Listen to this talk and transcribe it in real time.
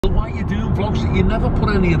Why are you doing vlogs that you never put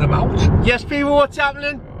any of them out? Yes, people, what's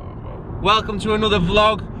happening? Welcome to another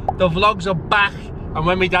vlog. The vlogs are back, and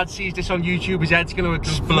when my dad sees this on YouTube, his head's going to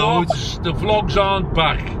explode. The vlogs aren't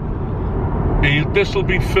back. This will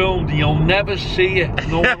be filmed and you'll never see it.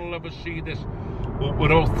 No one will ever see this.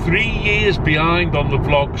 We're all 3 years behind on the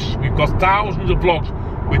vlogs. We've got thousands of vlogs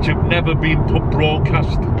which have never been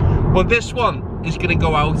broadcast. Well, this one is going to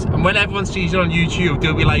go out, and when everyone sees it on YouTube,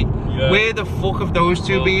 they'll be like, where the fuck have those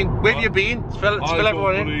two been? Where have you been? Fill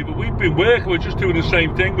everyone in. We've been working, we're just doing the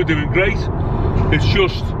same thing, we're doing great. It's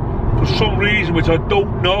just, for some reason, which I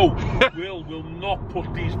don't know, we'll not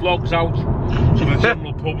put these vlogs out to the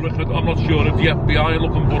general public. I'm not sure if the FBI are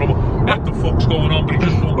looking for them, what the fuck's going on, but he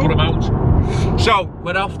just won't put them out. So,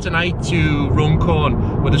 we're off tonight to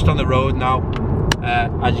Runcorn. We're just on the road now,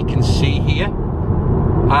 as you can see here.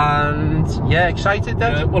 And yeah, excited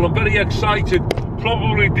then? Yeah, well, I'm very excited.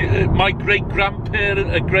 Probably my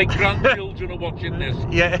great-grandchildren are watching this.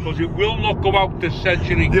 Yeah. Because it will not go out this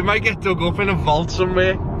century. They might get dug up in a vault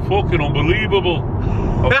somewhere. Fucking unbelievable.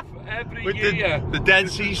 Every year. The Dead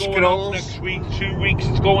Sea Scrolls. Next week, 2 weeks,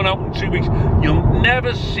 it's going out in 2 weeks. You'll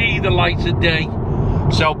never see the light of day.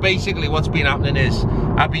 So basically what's been happening is,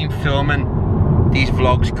 I've been filming these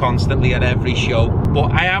vlogs constantly at every show,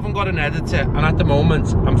 but I haven't got an editor, and at the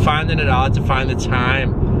moment I'm finding it hard to find the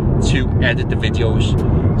time to edit the videos.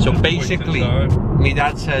 So basically my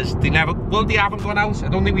dad says they haven't gone out. I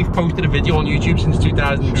don't think we've posted a video on YouTube since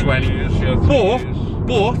 2020. 2 years,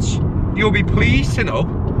 but you'll be pleased to know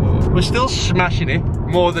we're still smashing it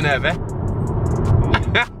more than ever.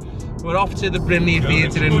 We're off to the Brindley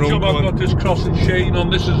Theatre in Runcorn. I've got this cross and chain on.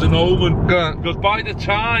 This is an omen, because by the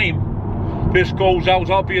time this goes out,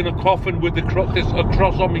 I'll be in a coffin with a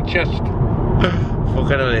cross on my chest.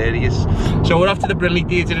 Fucking hilarious. So we're off to the Brindley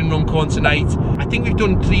Theatre in Runcorn tonight. I think we've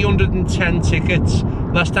done 310 tickets.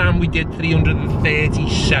 Last time we did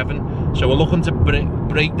 337. So we're looking to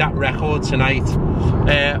break that record tonight.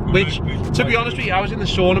 Which, to be honest with you, I was in the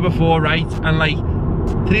sauna before, right? And like,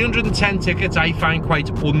 310 tickets I find quite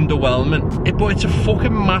underwhelming. But it's a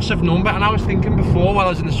fucking massive number. And I was thinking before, while I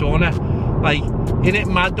was in the sauna, like, isn't it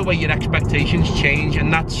mad the way your expectations change?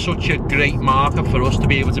 And that's such a great marker for us to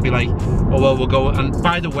be able to be like, oh well, we'll go. And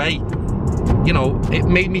by the way, you know, it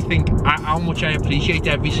made me think how much I appreciate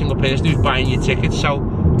every single person who's buying your tickets. So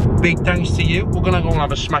big thanks to you. We're gonna go and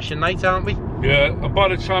have a smashing night, aren't we? Yeah, and by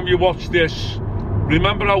the time you watch this,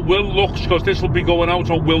 remember how Will looks, because this will be going out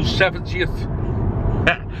on Will's 70th.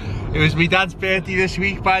 It was my dad's birthday this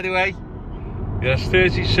week, by the way. Yes,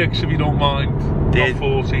 36 if you don't mind. Not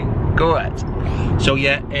 40. Good. So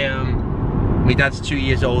yeah, my dad's 2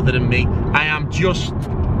 years older than me. I am just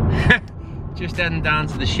heading down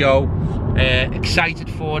to the show. Excited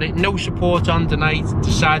for it. No support on tonight.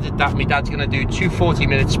 Decided that my dad's gonna do 2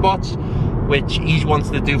 40-minute spots, which he's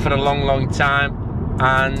wanted to do for a long time,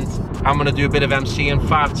 and I'm gonna do a bit of MCing,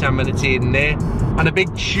 5-10 minutes here and there, and a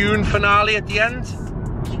big tune finale at the end.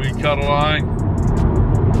 Sweet Caroline.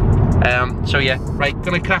 So yeah, right,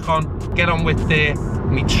 gonna crack on, get on with me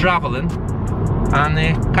travelling, and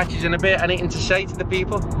catch you in a bit. Anything to say to the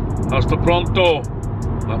people? Hasta pronto.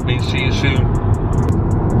 That means see you soon.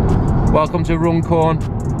 Welcome to Runcorn,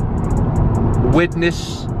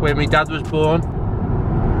 Widnes, where my dad was born.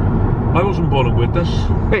 I wasn't born in Widnes.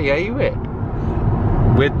 Yeah, you were.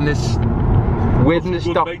 Widnes.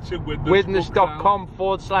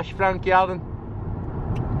 Widnes.com/FrankieAllen.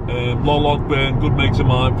 Burn, good mate of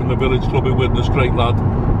mine from the village club in Widnes, great lad,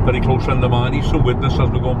 very close friend of mine. He's from Widnes as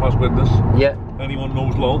we're going past Widnes. Yeah. Anyone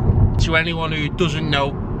knows Lol? To anyone who doesn't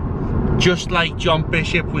know, just like John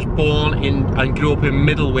Bishop was born in and grew up in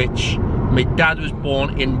Middlewich, my dad was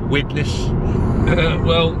born in Widnes.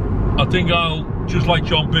 Well, I think I'll, just like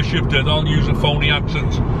John Bishop did, I'll use a phony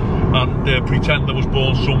accent and pretend I was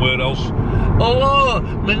born somewhere else. Oh,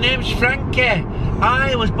 my name's Frankie.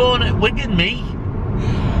 I was born at Wigan, me.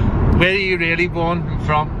 Where are you really born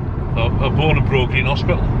from? I'm born in Brooklyn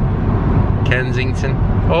Hospital. Kensington.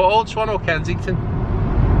 Oh, Old Swan or Kensington?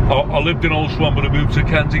 I lived in Old Swan, but I moved to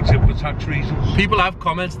Kensington for tax reasons. People have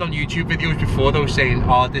commented on YouTube videos before though, saying,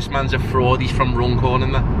 oh, this man's a fraud, he's from Runcorn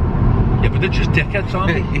and that. Yeah, but they're just dickheads,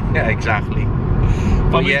 aren't they? Yeah, exactly.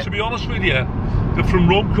 But I mean, to be honest with you, they're from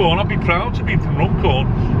Runcorn. I'd be proud to be from Runcorn.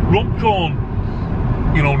 Runcorn,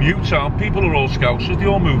 you know, Newtown, people are all Scousers. They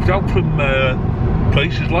all moved out from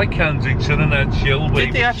places like Kensington and Edgehill.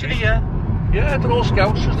 Did they actually, yeah? Yeah, they're all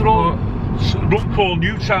Scousers. They're all Runcorn,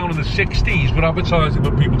 Newtown in the 60s were advertising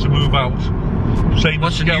for people to move out. Same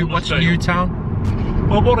what's Newtown?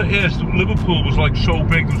 Well, what it is, Liverpool was like so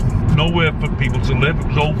big, there was nowhere for people to live. It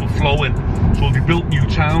was overflowing. So they built new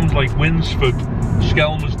towns like Winsford,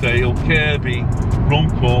 Skelmersdale, Kirkby,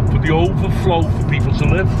 Runcorn, for the overflow for people to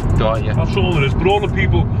live. Got you. That's all it is. But all the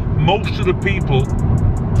people, most of the people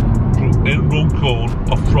in Runcorn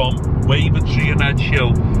are from Wavertree and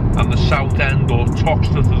Edgehill and the South End, or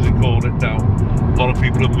Toxteth as they call it now. A lot of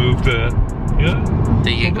people have moved there. Yeah.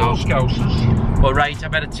 There you go. Scousers. Well, right, I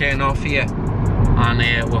better turn off here. And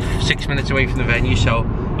we're 6 minutes away from the venue, so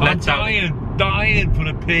let's dying for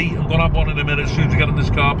a pee. I'm gonna have one in a minute as soon as I get in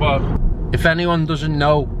this car park. If anyone doesn't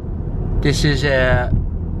know, this is I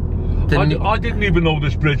didn't even know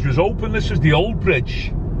this bridge was open. This is the old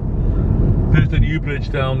bridge. There's the new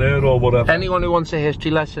bridge down there or whatever. Anyone who wants a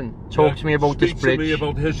history lesson, talk to me about this bridge. Speak to me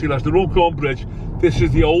about the history lesson. The Runcorn Bridge. This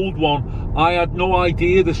is the old one. I had no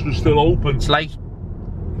idea this was still open. It's like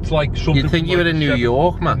something. You'd think you were in New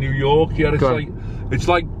York, man. New York, yeah. It's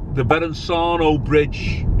like the Verrazzano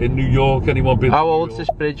Bridge in New York. Anyone been? How old's this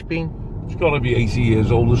bridge been? It's got to be 80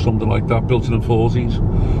 years old or something like that. Built in the 40s.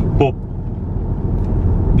 But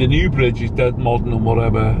the new bridge is dead modern and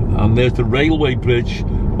whatever. And there's the railway bridge.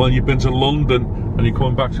 When you've been to London and you're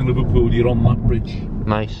coming back to Liverpool, you're on that bridge.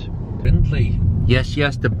 Nice. Brindley. Yes,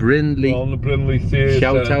 the Brindley. On the Brindley Theatre.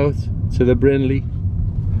 Shout out to the Brindley.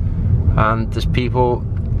 And there's people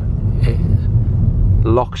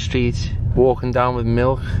Lock Street walking down with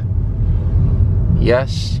milk.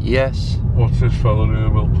 Yes. What's this fella here?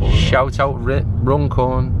 We'll pull it. Shout out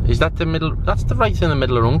Runcorn. Is that the middle? That's the right in the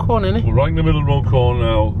middle of Runcorn, isn't it? We're right in the middle of Runcorn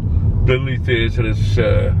now. Brindley Theatre is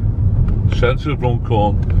centre of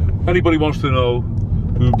Runcorn. Anybody wants to know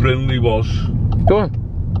who Brindley was? Go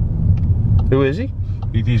on. Who is he?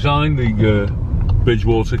 He designed the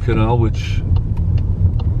Bridgewater Canal, which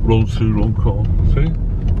runs through Runcorn. See?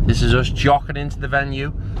 This is us jocking into the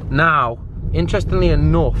venue. Now, interestingly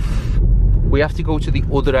enough, we have to go to the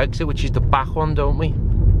other exit, which is the back one, don't we?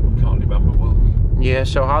 Can't remember well. Yeah,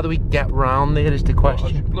 so how do we get round there is the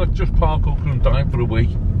question. Let's just park up and dine for a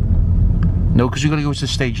wee. No, because you've got to go to the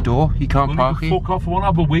stage door. You can't park here. Fuck off, I won't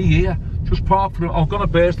have a wee here. Just park for it. I'm gonna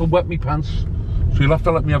burst, I'll wet me pants. So you'll have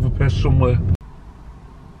to let me have a piss somewhere.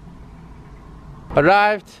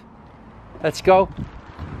 Arrived. Let's go.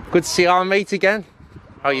 Good to see our mate again.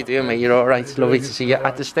 How you doing, mate? You're alright. Lovely to see you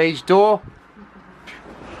at the stage door.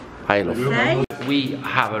 Hi, love. Hey. We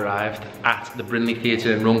have arrived at the Brindley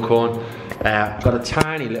Theatre in Runcorn. Got a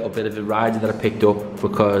tiny little bit of a rider that I picked up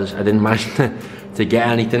because I didn't manage to get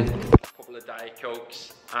anything. A couple of Diet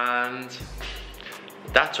Cokes, and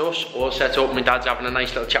that's us all set up. My dad's having a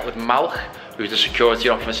nice little chat with Malch, who's the security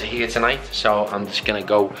officer here tonight. So I'm just gonna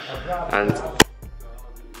go and.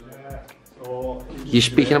 You're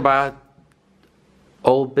speaking about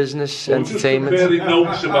old business entertainment. Just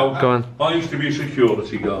notes about. Go on. I used to be a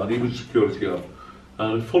security guard. He was a security guard,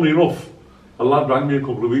 and funny enough, a lad rang me a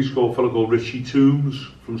couple of weeks ago. A fellow called Richie Toombs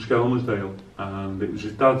from Skelmersdale, and it was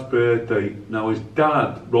his dad's birthday. Now his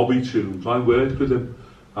dad, Robbie Toombs, I worked with him,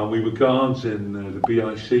 and we were guards in the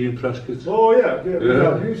BIC in Prescott. Oh yeah.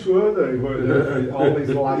 He used to work there. He worked there all his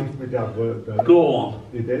life. My dad worked there. Go on.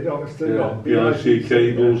 He did, honestly. Yeah, BIC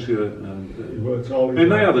cables, yeah. And, he worked all his they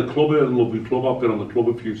life. had a club here, a lovely club. I've been on the club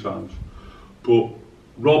a few times. But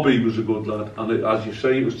Robbie was a good lad, and as you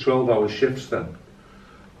say, it was 12-hour shifts then.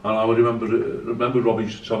 And I would remember Robbie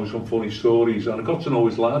used to tell me some funny stories, and I got to know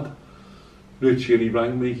his lad, Richie, and he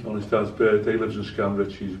rang me on his dad's birthday. He lives in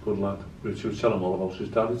Scanbridge, he's a good lad. Richie would tell him all about his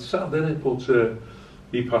dad. It's sad, isn't it? But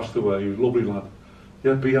he passed away, he was a lovely lad.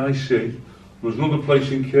 Yeah, BIC. There was another place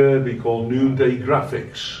in Kirkby called Noonday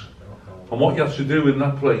Graphics. And what you had to do in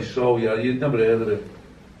that place, oh yeah, you'd never heard of it.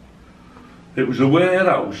 It was a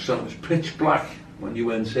warehouse, and it was pitch black when you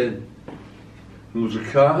went in. There was a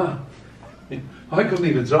car. I couldn't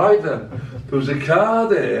even drive then. There was a car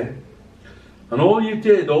there, and all you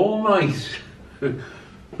did all night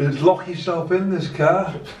was lock yourself in this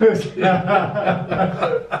car.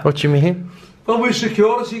 What do you mean? Well, with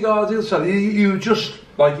security guards, he'll say, you just,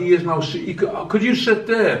 like he is now, could you sit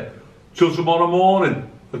there till tomorrow morning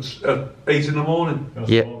at 8 in the morning?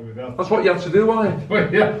 Yeah. That's what you had to do, wasn't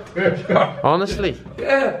it? Honestly?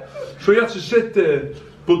 Yeah. So you had to sit there,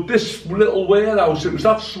 but this little warehouse, it was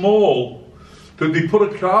that small, that they put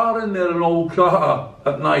a car in there, an old car,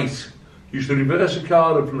 at night. Used to reverse a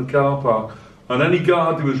car in from the car park, and any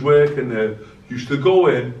guard who was working there used to go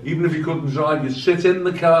in, even if you couldn't drive, you'd sit in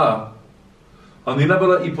the car, and they never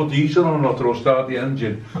let you put the heater on or start the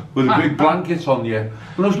engine, with a big blanket on you, and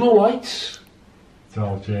there was no lights. It's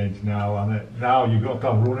all changed now, hasn't it? Now you've got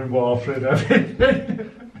to have running water and everything.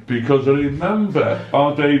 Because I remember,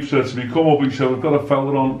 our Dave said to me, come up, he said, we've got a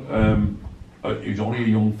fella on He was only a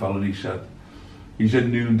young fella, he said. He's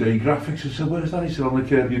in Noonday Graphics. I said, where's that? He said, on the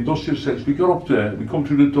Kirby Industrial Estate. We got up there, we come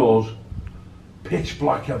through the doors, pitch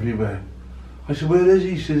black everywhere. I said, where is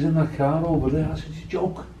he? He says, in that car over there. I said, it's a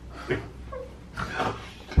joke.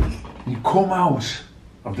 You come out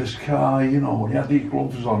of this car, you know, and he had the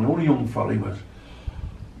gloves on, the only young fella he was.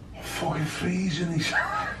 I'm fucking freezing, he said.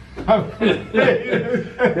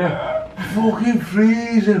 Yeah, fucking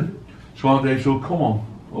freezing. So one day, so come on,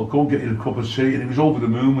 I'll go and get you a cup of tea. And he was over the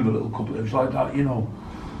moon with a little cup of, it was like that, you know.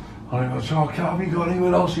 And I went, oh, have you got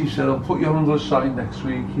anywhere else? He said, I'll put you on the side next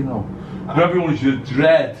week, you know. But everyone used to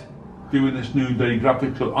dread doing this Noonday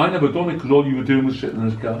Graphic. I never done it because all you were doing was sitting in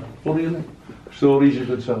this car. Funny, isn't it? Stories you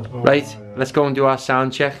could tell. Right, let's go and do our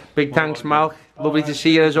sound check. Big thanks, Mal. Lovely to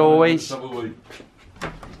see you as always.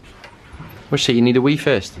 What's it? You need a wee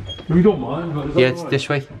first? We don't mind, but yeah, it's this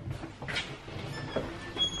way.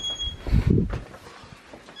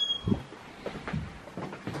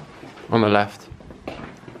 On the left.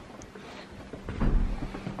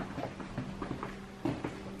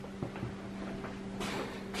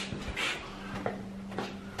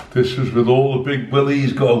 This is with all the big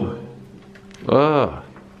willies go. Oh.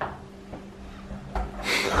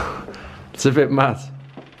 It's a bit mad.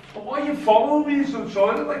 Well, why are you following me so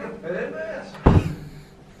silent like a pervert?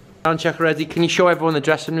 Sound check ready. Can you show everyone the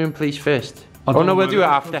dressing room, please, first? Oh no, we'll do it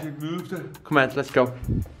after. Come on, let's go.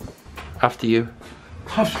 After you.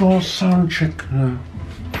 Have your sound check now.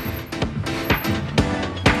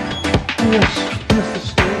 Yes, here's the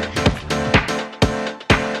stage.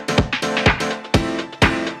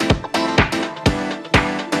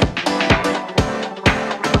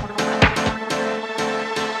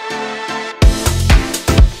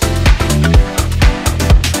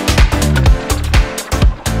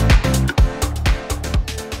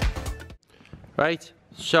 Right,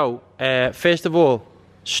 so, first of all,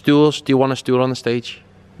 stools. Do you want a stool on the stage?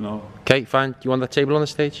 No. Okay, fine. Do you want that table on the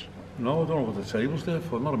stage? No, I don't know what the table's there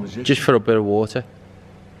for. I'm not a magician. Just for a bit of water.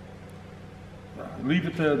 Leave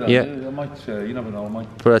it there then. Yeah. I might, you never know, I might.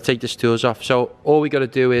 But I'll take the stools off. So, all we got to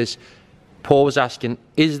do is, Paul was asking,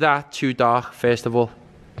 is that too dark, first of all?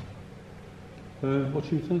 What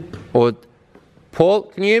do you think? Or, Paul,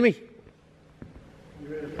 can you hear me?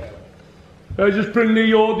 Just bring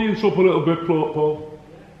the audience up a little bit, Paul.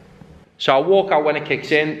 So I'll walk out when it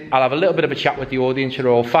kicks in, I'll have a little bit of a chat with the audience for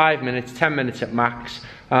all 5 minutes, 10 minutes at max.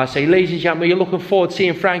 And I'll say, ladies and gentlemen, you're looking forward to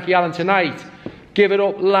seeing FrankieAllen tonight. Give it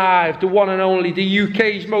up live, the one and only, the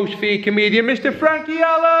UK's most feared comedian, Mr.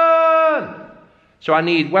 FrankieAllen! So I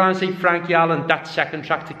need, when I say FrankieAllen, that second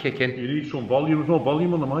track to kick in. You need some volume, there's no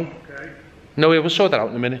volume on the mic. Okay. No, we'll sort that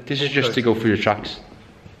out in a minute. This is just to go through your tracks.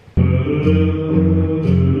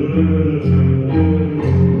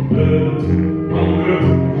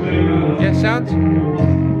 Yeah, sound?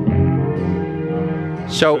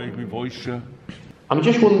 So, I'm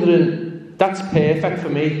just wondering, that's perfect for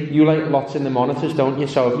me. You like lots in the monitors, don't you?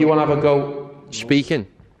 So if you want to have a go speaking.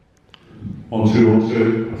 1, 2, 1,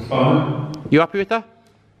 2, that's fine. You happy with that?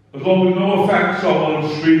 As long as no effects on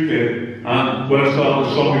speaking, and when I start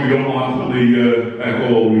the song, if you don't mind for the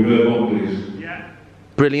echo or reverb on, please. Yeah.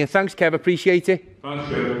 Brilliant, thanks Kev, appreciate it. Thanks,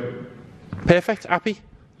 Kev. Perfect, happy?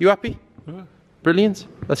 You happy? Yeah. Brilliant,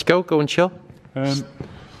 let's go and chill.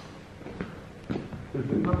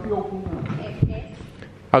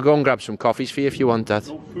 I'll go and grab some coffees for you if you want that.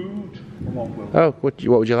 No food. Come on, Will. Oh, what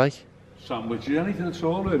would you like? Sandwiches, anything at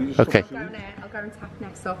all, really. Okay. I'll go and tap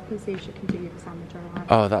next up and see if she can do you a sandwich, alright?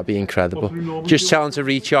 Oh, that'd be incredible. Just tell them to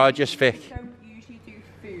recharge us, Vic. We don't usually do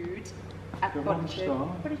food at Butcher,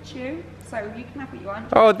 but it's you, so you can have what you want.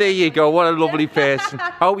 Oh, there you go. What a lovely person.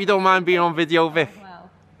 Hope you don't mind being on video, Vic. Well,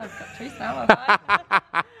 I've got choice now, have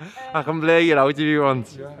I? I can blur you out if you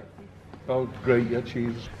want. Yeah. Oh, great, yeah,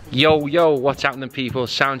 cheese. Yo, what's happening, people?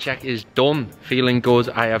 Soundcheck is done. Feeling good.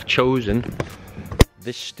 I have chosen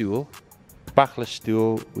this stool. Backless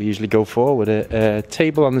stool we usually go for with a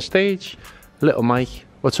table on the stage, little mic.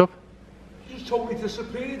 What's up? You just told me to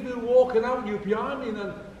disappear, we were walking out, you behind me, and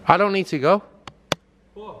then... I don't need to go.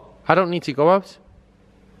 What? I don't need to go out.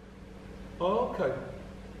 Oh, okay.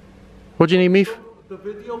 What do you need me for? The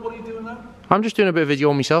video, what are you doing now? I'm just doing a bit of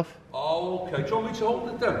video myself. Oh, okay. Do you want me to hold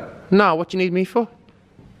it then? No, what do you need me for?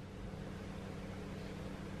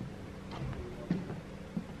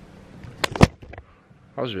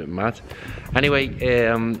 That was a bit mad.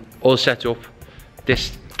 Anyway, all set up.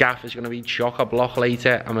 This gaff is going to be chock-a-block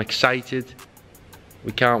later. I'm excited.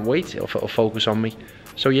 We can't wait. It'll focus on me.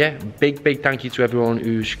 So yeah, big thank you to everyone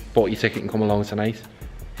who's bought your ticket and come along tonight.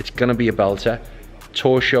 It's going to be a belter.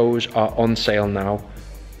 Tour shows are on sale now.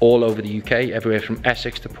 All over the UK, everywhere from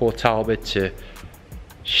Essex to Port Talbot to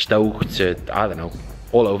stoked to, I don't know,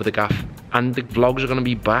 all over the gaff. And the vlogs are going to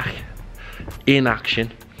be back in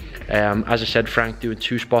action. As I said, Frank doing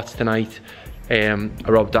 2 spots tonight. I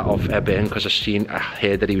robbed that off a bit because I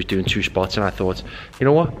heard that he was doing 2 spots, and I thought, you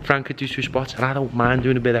know what, Frank could do 2 spots, and I don't mind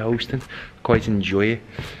doing a bit of hosting. Quite enjoy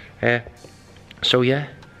it. So yeah,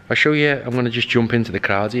 I'll show you. I'm going to just jump into the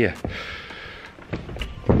crowd here.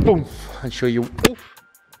 Boom, and show you. Oof,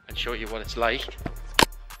 and show you what it's like.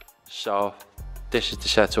 So this is the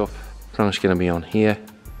setup. Frank's going to be on here,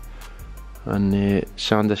 and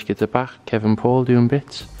sound desk at the back. Kevin Paul doing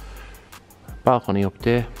bits. Balcony up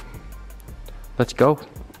there. Let's go.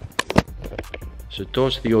 So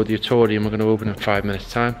doors to the auditorium are going to open in 5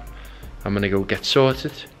 minutes time. I'm going to go get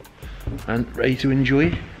sorted and ready to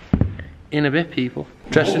enjoy in a bit, people.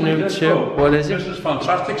 Dressing room 2. What is it? This is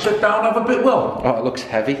fantastic. Sit down, have a bit, Will. Oh, it looks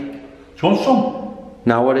heavy. Do you want some?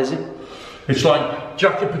 Now what is it? It's like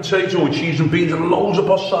jacket potato with cheese and beans and loads of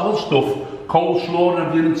boss salad stuff, coleslaw and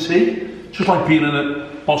everything, and tea. Just like being in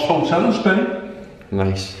a Boss Hotel in Spain.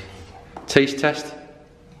 Nice. Taste test?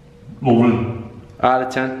 Lovely. Out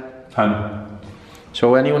of 10? 10.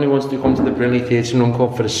 So anyone who wants to come to the Brindley Theatre and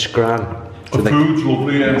Uncut for a scran, The food's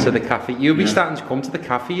lovely, yeah. To the cafe. You'll be starting to come to the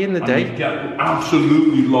cafe in the day. You get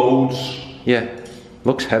absolutely loads. Yeah.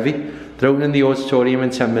 Looks heavy. They're opening the auditorium in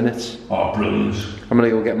 10 minutes. Oh, brilliant. I'm gonna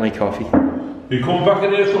go get my coffee. Are you coming back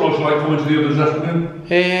in here, or shall I come into the other dressing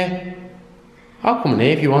room? I'll come in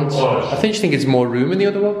here if you want. I just think it's more room in the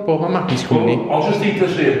other one, but I'm happy to come in here. I'll just eat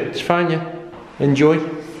this here. It's fine, yeah. Enjoy.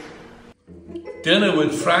 Dinner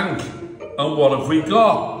with Frank. And what have we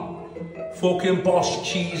got? Fucking Boss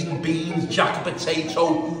cheese and beans, jacket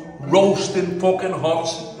potato, roasting fucking hot.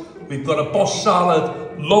 We've got a Boss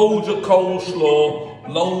salad, loads of coleslaw,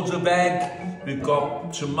 loads of egg. We've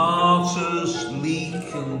got tomatoes, leek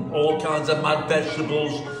and all kinds of mad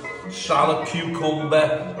vegetables, salad,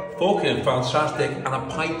 cucumber. Fucking fantastic. And a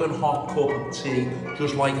piping hot cup of tea,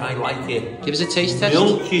 just like I like it. Give us a taste test.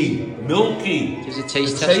 Milky. Give us a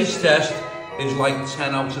taste test. Taste test is like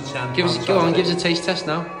 10 out of 10. Give us a taste test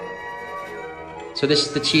now. So this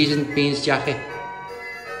is the cheese and beans jacket.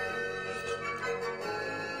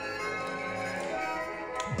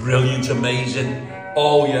 Brilliant, amazing.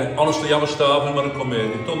 Oh yeah, honestly I was starving when I come here.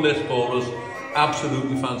 They've done this for us.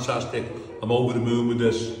 Absolutely fantastic. I'm over the moon with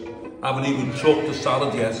this. I haven't even chucked the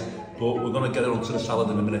salad yet, but we're going to get onto the salad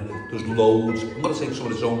in a minute. There's loads. I'm going to take some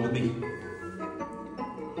of this home with me.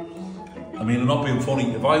 I mean, I'm not being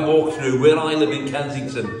funny. If I walk through where I live in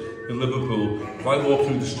Kensington, in Liverpool, if I walk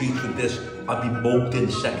through the streets with this, I'd be mugged in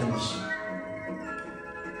seconds.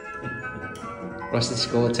 What's the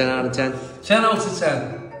score? 10 out of 10? 10 out of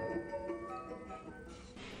 10.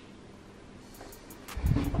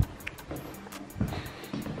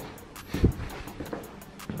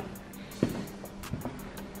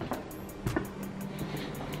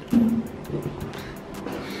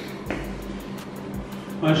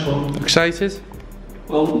 Nice one. Excited?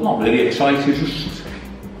 Well, not really excited, just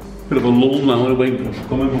a bit of a lull now. We're waiting for them to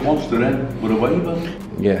come in, but once they're in, we're away, but...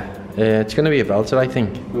 Yeah, it's going to be a belter, I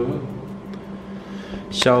think.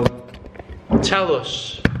 So, tell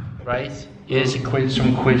us, right, here's some quiz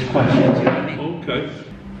questions. Okay.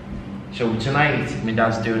 So tonight, my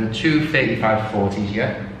dad's doing 2 35-40s,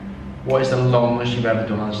 yeah? What is the longest you've ever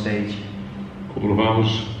done on stage? A couple of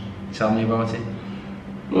hours. Tell me about it.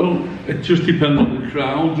 Well, it just depends on the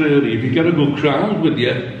crowd, really. If you get a good crowd with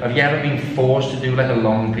you... Have you ever been forced to do like a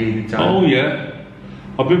long period of time? Oh, yeah.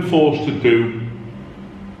 I've been forced to do,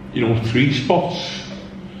 3 spots.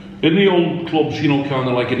 In the old clubs, kind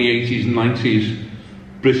of like in the 80s and 90s,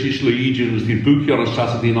 British Legions, they book you on a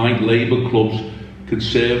Saturday night, Labour clubs,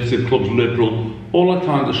 Conservative clubs, Liberal, all that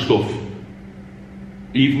kind of stuff.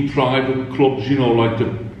 Even private clubs, like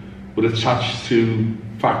were attached to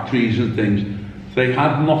factories and things. They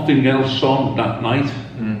had nothing else on that night.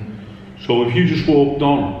 So if you just walked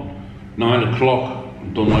on 9 o'clock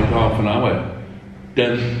and done like half an hour,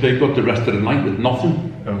 then they got the rest of the night with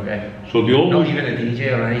nothing. Okay. So they always... Not even a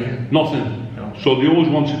DJ or anything? Nothing. No. So they always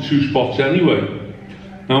wanted 2 spots anyway.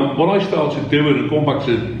 Now, what I started doing, and going back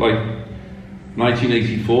to like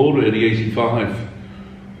 1984, really, 85,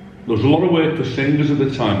 there was a lot of work for singers at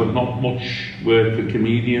the time, but not much work for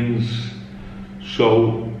comedians.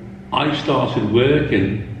 So I started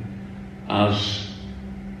working as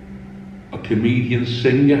a comedian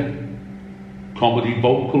singer, comedy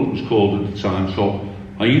vocal it was called at the time. So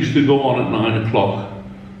I used to go on at 9 o'clock,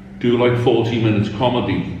 do like 40 minutes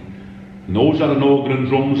comedy, and those had an organ and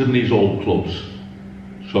drums in these old clubs.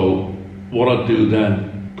 So what I'd do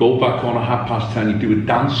then, go back on at 10:30, do a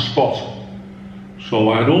dance spot.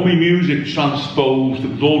 So I had all my music transposed,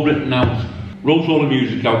 it was all written out, wrote all the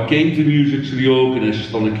music out, gave the music to the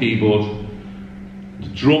organist on the keyboard, the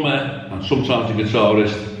drummer, and sometimes the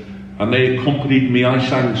guitarist, and they accompanied me. I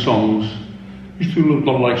sang songs. Used to do a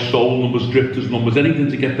lot of like soul numbers, drifters numbers, anything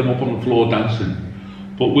to get them up on the floor dancing.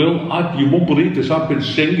 But Will, you won't believe this, I've been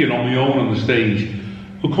singing on my own on the stage,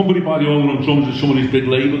 accompanied by the owner and drums in some of these big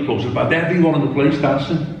labour clubs, about everyone in the place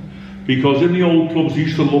dancing. Because in the old clubs, they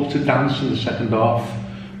used to love to dance in the second half.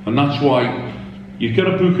 And that's why you get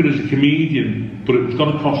a booking as a comedian, but it was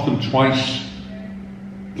going to cost them twice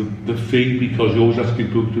the fee, because you always have to be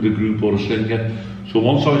booked with a group or a singer. So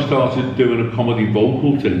once I started doing a comedy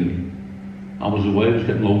vocal thing, I was away, I was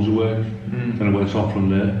getting loads of work. Then I went on from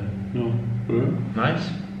there. Nice.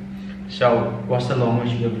 So, what's the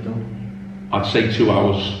longest you've ever done? I'd say 2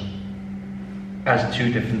 hours. As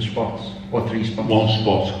 2 different spots? Or 3 spots? 1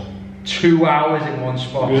 spot. 2 hours in 1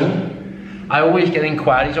 spot? Yeah. I always get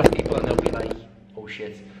inquiries of people and they'll be like, oh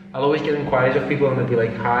shit. I'll always get inquiries of people and they'll be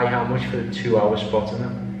like, hi, how much for a 2 hour spot?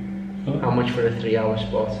 And how much for a 3 hour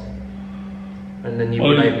spot? And then you'll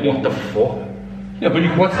be like, what the fuck? Yeah, but you...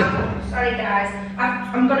 What's it? Sorry guys,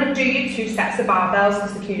 I'm going to do you 2 sets of barbells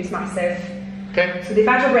because the queue's massive. Okay. So they've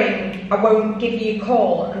had a ring, I won't give you a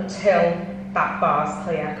call until that bar's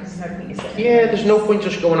clear, because there's no point in sitting. Yeah, there's no point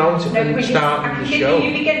just going out and starting the show. I can give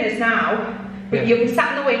you beginners now, but you'll be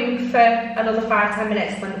sat in the wing for another 5-10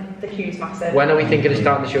 minutes when the queue's massive. When are we thinking of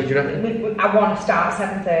starting the show, do you reckon? I want to start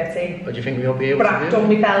at 7:30. Or do you think we'll be able but to I've do done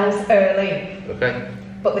my bells early. Okay.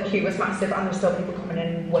 But the queue was massive and there's still people coming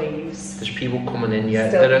in waves. There's people coming in, yeah.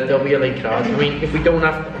 There'll be a late crowd. I mean, if we don't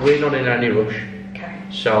have, we're not in any rush. Okay.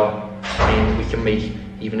 So, I mean, we can make,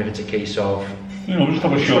 even if it's a case of, you know, just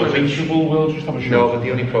have a short interval, Will, just have a short. No, but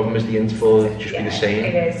the only problem is the interval will just be the same.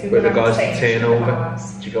 It is. With regards to turnover.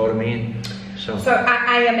 Do you know what I mean? So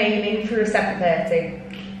I am aiming for a 7:30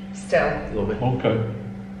 still. Love it. Okay.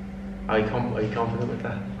 Are you confident with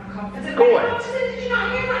that? I'm confident. Go ahead. Did you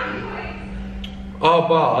not hear that? Our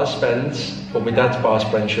bar spends, or my dad's bar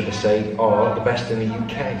spends, should I say, are the best in the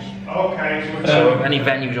UK. Okay, So any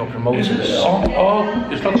venues or promoters.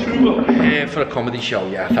 Is that true, Will? For a comedy show,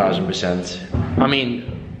 yeah, 1000%. I mean,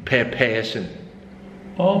 per person.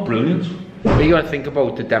 Oh, brilliant. But you got to think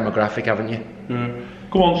about the demographic, haven't you? Yeah.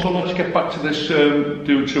 Go on, so let's get back to this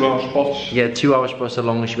doing 2 hour spots. Yeah, 2 hour spots, the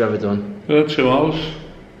longest you've ever done. 2 hours.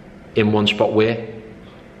 In 1 spot, where?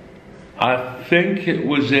 I think it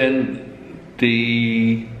was in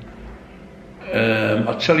the...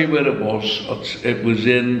 I'll tell you where it was. It was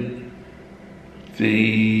in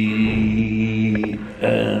the...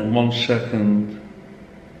 1 second.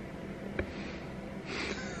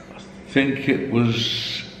 I think it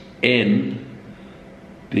was in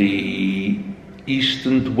the East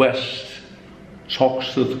and West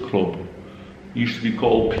Toxteth Club. It used to be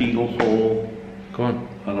called Peel Hall. Go on.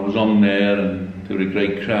 And I was on there and they were a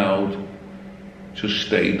great crowd. Just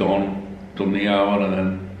stayed on, done the hour and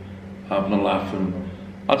then having a laugh. And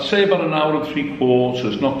I'd say about an hour and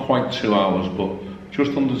 3/4, not quite 2 hours, but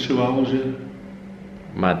just under 2 hours, yeah.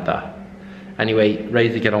 Mad that. Anyway, ready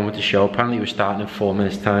to get on with the show. Apparently we're starting in 4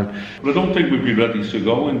 minutes time. But I don't think we'd be ready to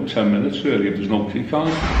go in 10 minutes really if there's no we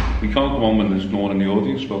can't go on when there's no one in the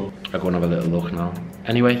audience. But I'll go and have a little look now.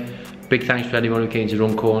 Anyway, big thanks to anyone who came to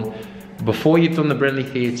Runcorn. Before you've done the Brindley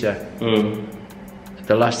Theatre,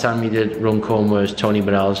 the last time you did Runcorn was Tony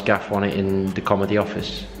Morell's gaff on it in the Comedy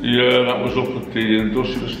Office. Yeah, that was up at the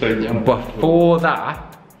Industrial Estate. Before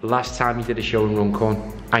that, last time you did a show in Runcorn,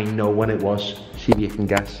 I know when it was. See if you can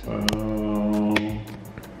guess.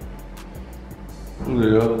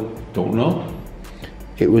 Don't know.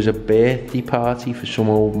 It was a birthday party for some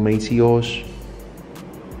old mate of yours.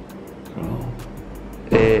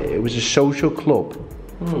 It was a social club.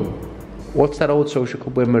 What's that old social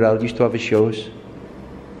club where Morell used to have his shows?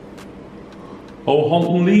 Oh,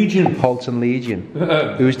 Halton Legion. Halton Legion.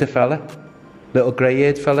 Who's the fella? Little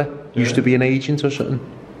grey-haired fella? Used to be an agent or something?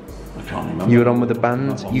 I can't remember. You were on with the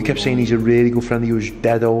band? You kept saying he's a really good friend. He was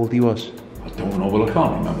dead old, he was. I don't know, well I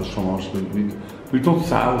can't remember so much. We've done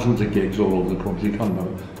thousands of gigs all over the country, I can't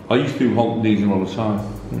remember. I used to do Halton Legion all the time.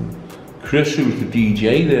 Chris, who was the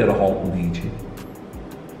DJ there at Halton Legion,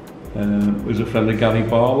 was a friend of Gary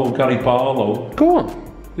Barlow. Gary Barlow. Go on.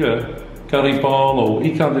 Yeah, Gary Barlow.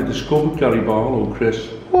 He kind of discovered Gary Barlow, Chris.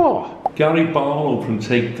 What? Gary Barlow from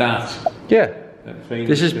Take That. Yeah.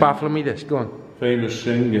 This is baffling me, this. Go on. Famous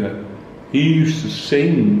singer. He used to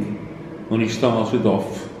sing when he started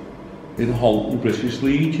off in Halton British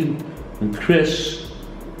Legion. And Chris,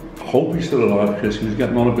 I hope he's still alive, Chris. He was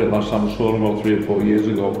getting on a bit last time I saw him about 3 or 4 years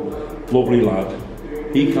ago. Lovely lad.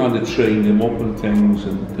 He kind of trained him up and things,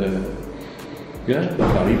 and yeah,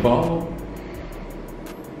 Gary Barlow.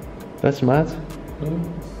 That's mad.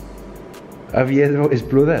 Have you heard about his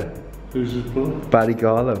brother? Who's his brother? Barry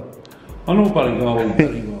Garlow. I know Barry Garlow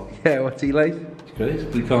very well. Yeah, what's he like? He's great,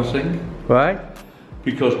 but he can't sing. Why?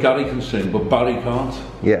 Because Gary can sing, but Barry can't.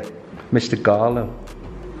 Yeah, Mr. Garlow.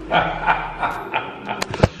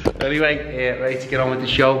 Anyway, ready to get on with the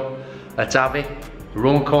show. Let's have it.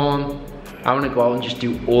 Run corn. I'm gonna go out and just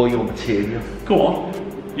do all your material. Go on.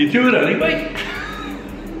 You do it anyway.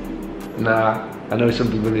 Nah, I know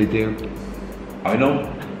some people who do. I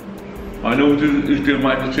know. I know who's doing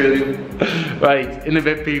my material. Right, in a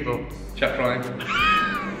bit, people. Check Ryan.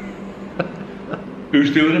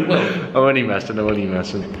 Who's doing it? Well, I'm only messing.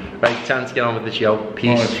 Right, time to get on with the show.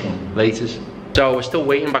 Peace. Laters. So we're still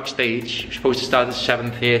waiting backstage. We're supposed to start at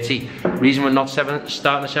 7:30. Reason we're not starting at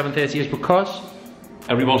 7:30 is because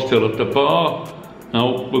everyone's still at the bar.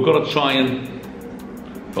 Now we've got to try and,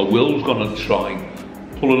 well, Will's going to try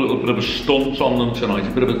pull a little bit of a stunt on them tonight,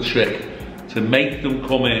 a bit of a trick to make them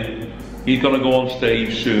come in. He's going to go on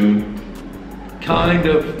stage soon, kind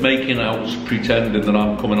of making out, pretending that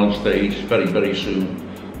I'm coming on stage very, very soon.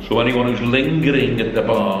 So anyone who's lingering at the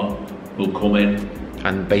bar will come in.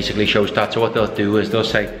 And basically show starts, so what they'll do is they'll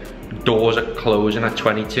say doors are closing at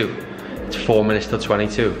 22. It's 4 minutes till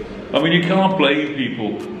 22. I mean, you can't blame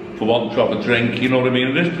people for wanting to have a drink, you know what I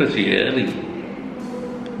mean? It is pretty early.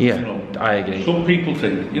 Yeah, you know, I agree. Some people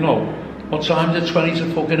think, you know, what time is it? 20 to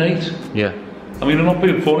fucking 8? Yeah. I mean, I'm not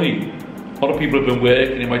being funny. A lot of people have been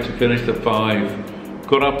working, they might have finished at 5.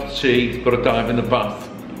 Got to have the tea, got to dive in the bath.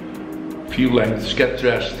 A few lengths, get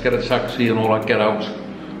dressed, get a taxi and all that, get out.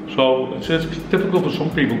 So it's difficult for some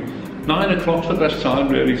people. 9 o'clock's the best time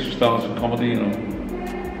really to start some comedy, you know.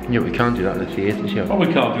 Yeah, we can't do that in the theatres, yeah. Well,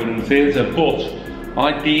 we can't do it in the theatre, but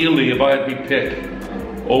ideally, if I had me pick,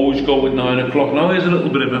 always go with 9 o'clock. Now here's a little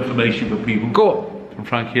bit of information for people. Go! From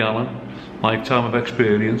FrankieAllen, lifetime of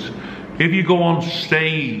experience. If you go on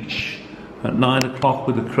stage at 9 o'clock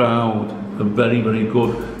with the crowd, they're very, very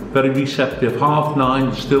good, very receptive.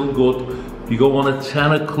 9:30, still good. If you go on at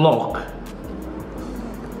 10 o'clock,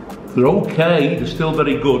 they're okay, they're still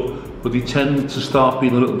very good, but they tend to start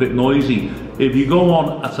being a little bit noisy. If you go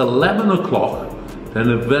on at 11 o'clock, then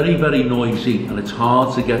they're very, very noisy and it's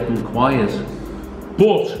hard to get them quiet.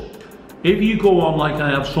 But if you go on like I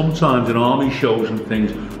have sometimes in army shows and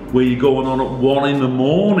things, where you're going on at 1 in the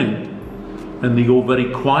morning and they go very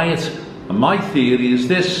quiet, and my theory is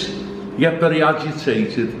this: you get very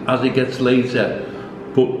agitated as it gets later,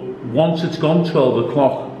 but once it's gone 12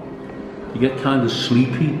 o'clock, you get kind of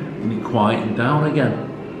sleepy and you quieten down again.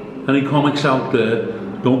 Any comics out there,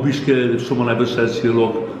 don't be scared if someone ever says to you,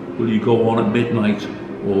 look, will you go on at midnight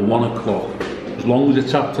or 1 o'clock? As long as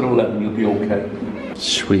it's after 11, you'll be okay.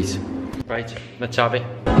 Sweet. Right, let's have it.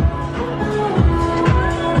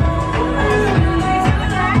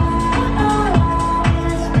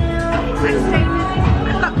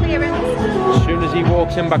 I've got clearance. As soon as he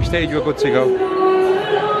walks in backstage, we're good to go.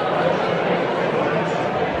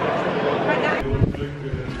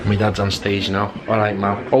 My dad's on stage now. Alright,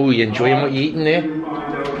 Mal. Oh, you enjoying what you're eating there?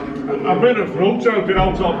 I've been at front, I've been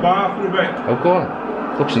out on bar for a bit. Oh, go on.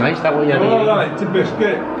 Looks nice, that what you're eating. Alright, it's a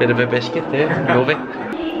biscuit. Bit of a biscuit there. Love it.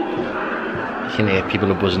 You can hear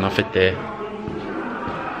people are buzzing off it there.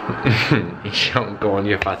 He's shouting, go on,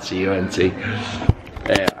 you fat C-O-N-T.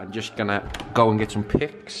 I'm just gonna go and get some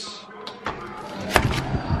pics.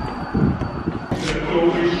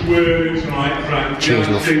 Don't be swearing tonight, Frank. Cheers,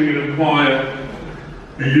 love. Singing and quiet.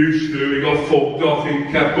 He used to, he got fucked off, he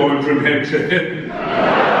kept going from him to him.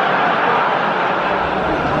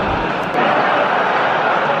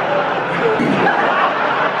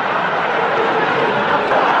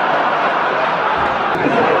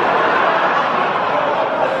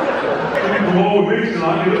 Come on with me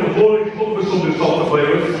tonight, you little boy, look for something soft to play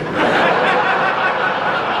with.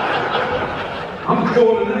 I'm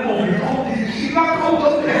calling them on you. Oh, did you see that cold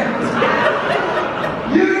up there?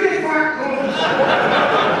 You get back close.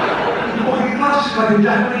 Fucking glasses like a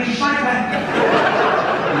Japanese sniper.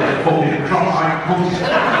 Yeah, fucking cross-eyed cunt.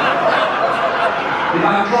 You're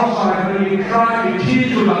like cross-eyed when you cry, your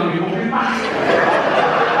tears come out of your fucking back.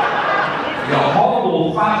 You're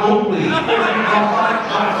horrible, fat, ugly, fucking cross-eyed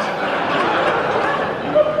twat.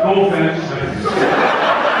 No offense,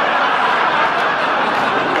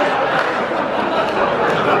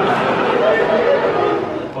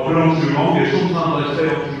 I've been on too long here. Sometimes I stay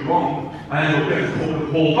on too long, I end up getting fucking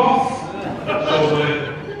pulled off. So,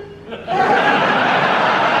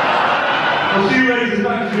 I'll see you later.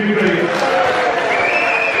 Thanks for being great.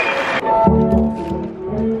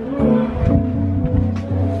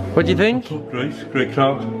 What do you think? Great, great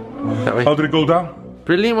crowd. That way. How did it go down?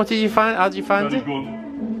 Brilliant. What did you find? How did you find Very it? good.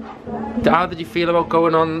 How did you feel about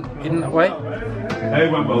going on in that way?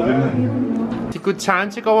 It went well, didn't it? It's a good time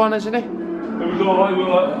to go on, isn't it? It was alright.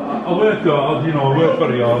 Well, I worked hard, you know, I worked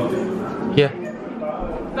very hard. Yeah.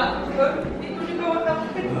 That's good. Did you go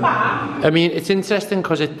a bit far? I mean, it's interesting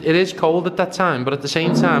because it is cold at that time, but at the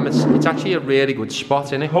same time, it's actually a really good spot,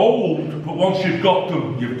 isn't it? Cold, but once you've got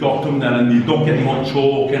them then, and you don't get anyone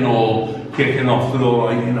talking or kicking off, they're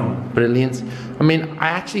alright, you know. Brilliant. I mean, I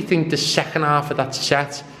actually think the second half of that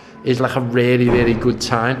set is like a really, really good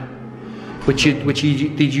time, which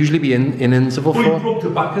they'd usually be in interval Well, for. you broke the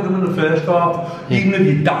back of them in the first half. Yeah. Even if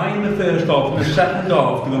you die in the first half, in the second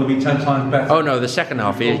half, they're going to be 10 times better. Oh no, the second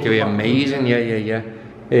half is going to be amazing. Yeah.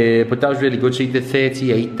 But that was really good. So you did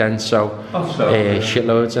 38 then, so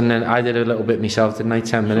shitloads, and then I did a little bit myself, didn't I?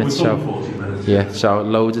 10 minutes. So 40 minutes. Yeah, so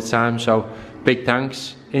loads of time. So big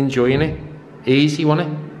thanks. Enjoying it. Easy,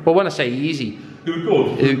 wasn't it? But when I say easy, they were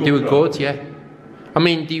good. They were good, yeah. I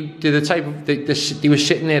mean, they're the type of they were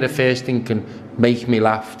sitting there at first thinking, make me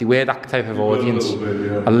laugh. They were that type of audience,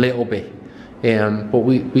 a little bit. But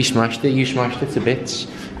we smashed it. You smashed it to bits.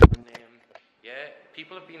 Yeah,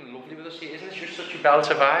 people have been lovely with us here. Isn't it just such a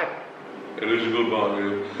belter vibe? It is a good vibe,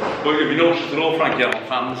 really. But if you notice, they're all FrankieAllen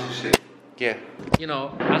fans, you see. Yeah. You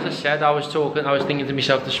know, as I said, I was thinking to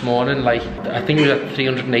myself this morning, like, I think it was at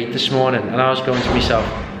 308 this morning, and I was going to myself,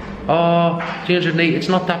 oh, 308, it's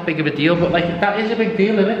not that big of a deal, but like, that is a big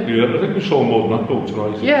deal, isn't it? Yeah, I think we saw more than that though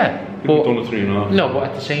tonight. Yeah. We've done a 3.5. No, but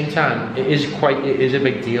at the same time, it is a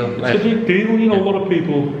big deal. It's a big deal, you know, a lot of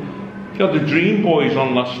people. You had the Dream Boys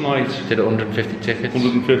on last night. Did 150 tickets.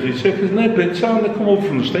 150 tickets, and they're big time, they come over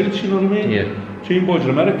from the States, you know what I mean? Yeah. Dream Boys are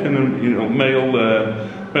American, and, you know, male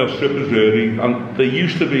strippers really, and there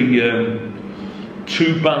used to be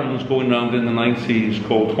two bands going around in the 90s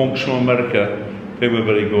called Hunks from America. They were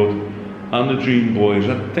very good, and the Dream Boys,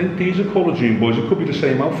 I think these are called the Dream Boys, it could be the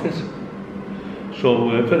same outfit. So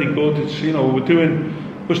very good. It's, you know,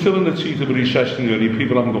 we're still in the teeth of a recession really,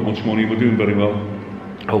 people haven't got much money, we're doing very well.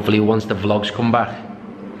 Hopefully once the vlogs come back.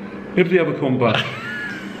 If they ever come back.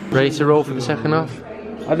 Ready to roll for the second half?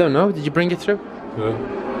 I don't know, did you bring it through? Yeah.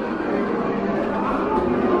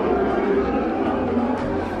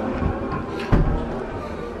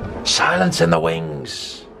 Silence in the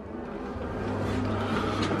wings.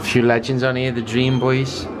 A few legends on here, the Dream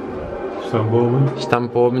Boys. Stan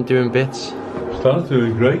Boardman doing bits. Stan's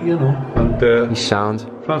doing great, you know. And he's sound.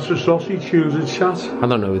 Francis Sausage Hughes in chat. I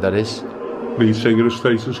don't know who that is. Lead singer of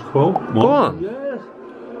Status Quo. Go on. Yeah.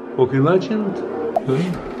 Fucking legend.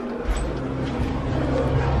 Yeah.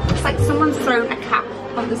 It's like someone's thrown a cap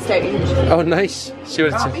on the stage. Oh, nice. See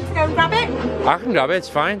what it's. Want me to go and grab it? I can grab it, it's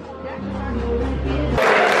fine.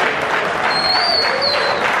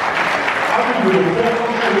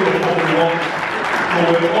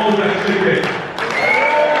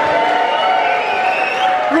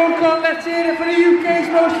 Roll call, let's hear it for the UK's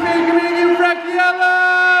most famous comedian,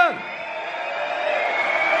 FrankieAllen!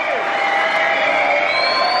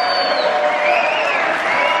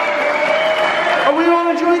 Are we all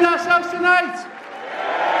enjoying ourselves tonight?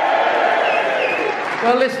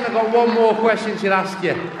 Well, listen, I've got one more question to ask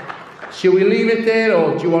you. Should we leave it there,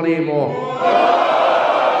 or do you want to hear more?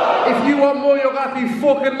 If you want more, you're going to be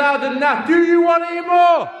fucking louder than that. Do you want to hear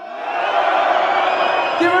more?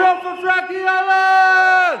 Give it up for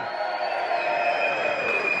FrankieAllen!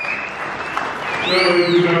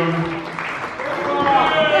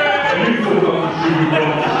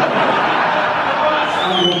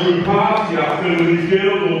 I'm going to a party after with this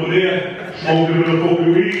girl over there, smoking a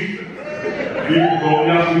fucking weed. You can go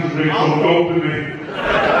and ask me to drink some dope with me.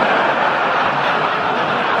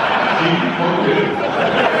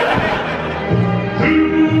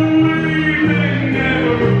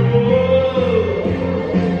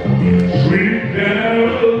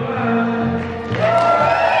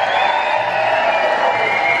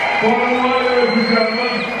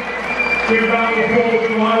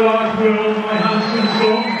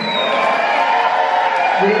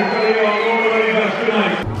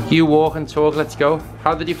 You walk and talk, let's go.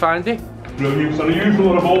 How did you find it? Brilliant. So the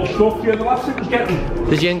usual of old stuff, yeah, the last thing was getting.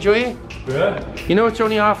 Did you enjoy it? Yeah. You know it's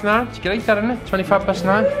only 9:30. It's great, that, isn't it?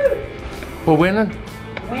 9:25. We're winning.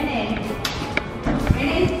 Winning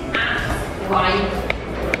ass life.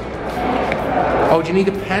 Oh, do you need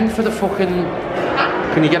a pen for the fucking...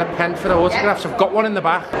 Can you get a pen for the autographs? I've got one in the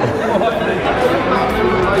back.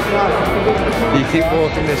 You keep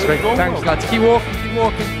walking this way. Thanks, lads. Keep walking, keep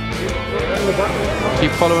walking.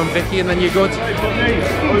 Keep following Vicky and then you're good.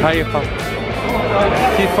 Hiya, pal.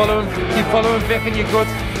 Keep following Vic and you're good.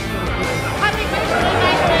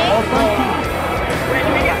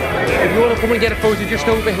 If you want to come and get a photo just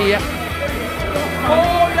over here.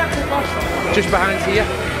 Oh, that's a just behind here,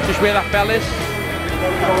 just where that bell is.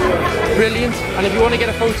 Brilliant. And if you want to get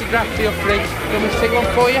a photograph, feel free. Do you want me to take one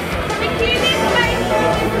for you?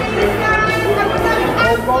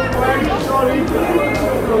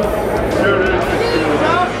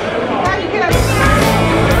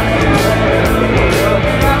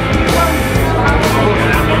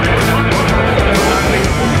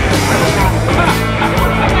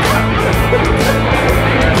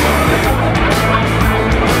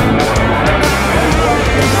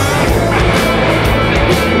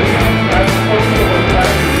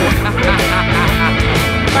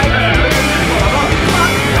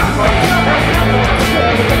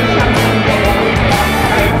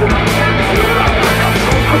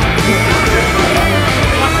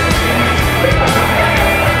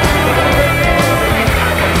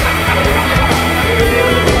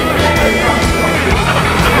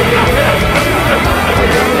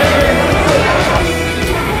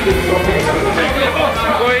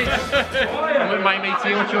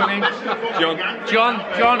 John,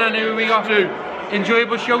 I knew we got through.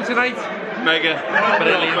 Enjoyable show tonight? Mega.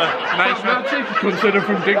 Brilliant. Nice man. Consider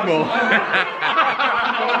from Digmore.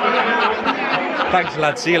 Thanks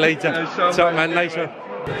lad, see you later. Top man, nice one.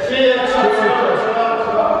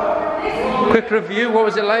 Quick review, what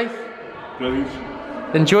was it like? Brilliant.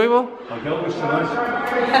 Enjoyable? Like Elvis tonight.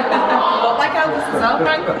 Not like Elvis as well,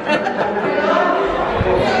 Frank.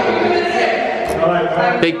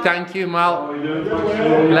 Big thank you, Mal.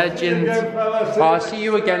 Legend. Oh, I'll see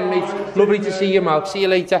you again, mate. Lovely to see you, Mal. See you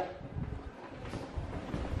later.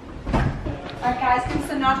 Alright guys, give us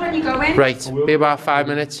a nod when you go in. Right, be about 5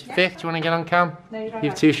 minutes. Vic, do you want to get on cam? No, you don't.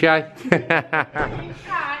 You're too shy.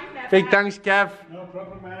 Big thanks, Kev. No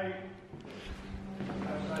problem, mate.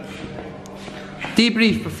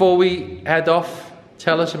 Debrief before we head off.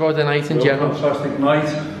 Tell us about the night in general. Fantastic night.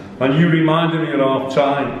 And you reminded me at half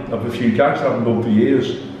time of a few gags I haven't done for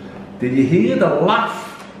years. Did you hear the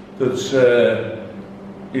laugh that's,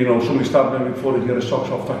 you know, somebody stabbed me before they get a socks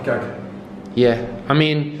off that gag? Yeah, I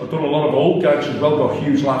mean, I've done a lot of old gags as well, got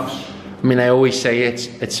huge laughs. I mean, I always say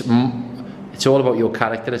it's all about your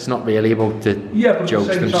character. It's not really about the But jokes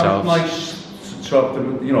at the same themselves. time, it's nice to have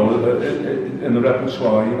them, you know, in the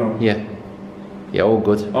repertoire, you know. Yeah, yeah, all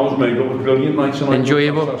good. I was made up with brilliant nights tonight.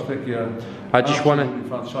 Enjoyable. Fantastic, yeah. I just want to.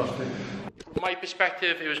 Fantastic. From my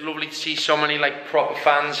perspective, it was lovely to see so many like proper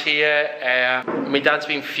fans here. My dad's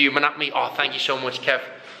been fuming at me. Oh, thank you so much, Kev.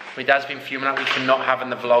 My dad's been fuming at me for not having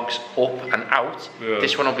the vlogs up and out. Yeah.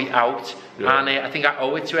 This one will be out, Yeah. and I think I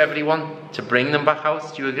owe it to everyone to bring them back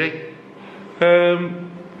out. Do you agree?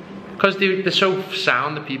 Because they're so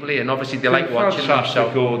sound, the people here, and obviously they like watching them.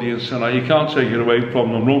 Fantastic So audience tonight. You can't take it away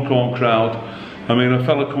from them. Runcorn crowd. I mean, a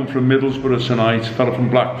fella come from Middlesbrough tonight. A fella from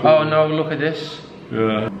Blackpool. oh no, look at this.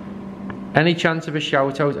 Yeah. Any chance of a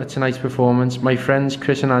shout out at tonight's performance? My friends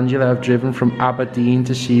Chris and Angela have driven from Aberdeen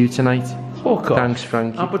to see you tonight. Fuck off. Thanks,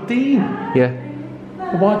 Frankie. Aberdeen. Yeah,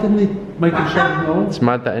 Well, why didn't they make themselves known? it's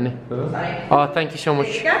mad that, innit? Oh, thank you so much.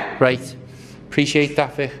 There you go. Right, appreciate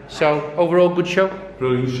that, Vic. So, overall, good show.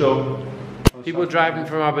 Brilliant show. People driving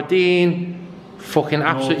from Aberdeen, fucking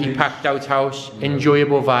absolutely Northeast. packed out house,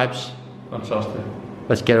 enjoyable vibes. Fantastic.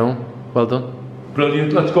 Let's get on. Well done.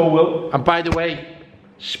 Brilliant. Let's go, Will. And by the way,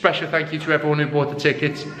 special thank you to everyone who bought the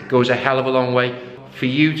tickets. It goes a hell of a long way. For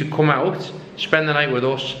you to come out, spend the night with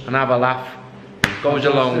us and have a laugh, goes a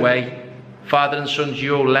long way. Father and son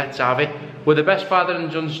duo, let's have it. We're the best father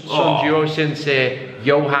and son duo since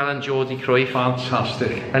Johan and Jordi Cruyff.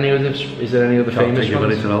 Fantastic. Any others? Is there any other Can't famous think of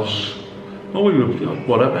ones? anything else. No, we were,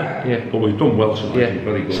 whatever. Yeah. But we've done well tonight. Yeah.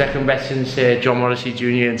 Very good. Second best since John Morrissey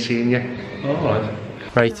Jr. and Senior. All right.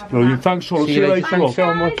 Right. Brilliant. Thanks, Sean. See you later. Thanks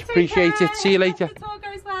so much. Appreciate it. See you later. All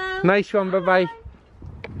goes well. Nice one. Bye bye.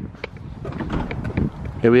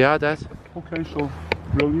 Here we are, Dad. Okay, so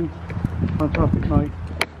brilliant. Fantastic night.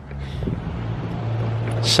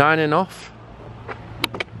 Signing off.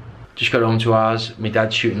 Just got home to ours. My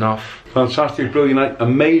dad's shooting off. Fantastic, brilliant night.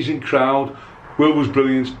 Amazing crowd. Will was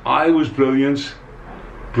brilliant. I was brilliant.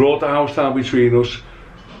 Brought the house down between us.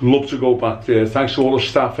 Love to go back there. Thanks to all the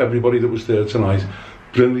staff, everybody that was there tonight.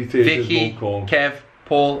 Brilliant theatres, Vicky, Runcorn. Kev,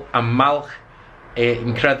 Paul and Malch.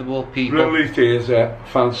 Incredible people. Brilliant theatre.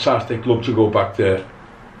 Fantastic. Love to go back there.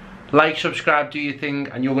 Like, subscribe, do your thing,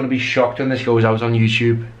 and you're going to be shocked when this goes out on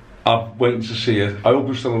YouTube. I'm waiting to see it. I hope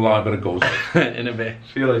it's still alive when it goes. In a bit.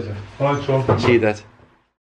 See you later. All right, Sean. See you, Dad.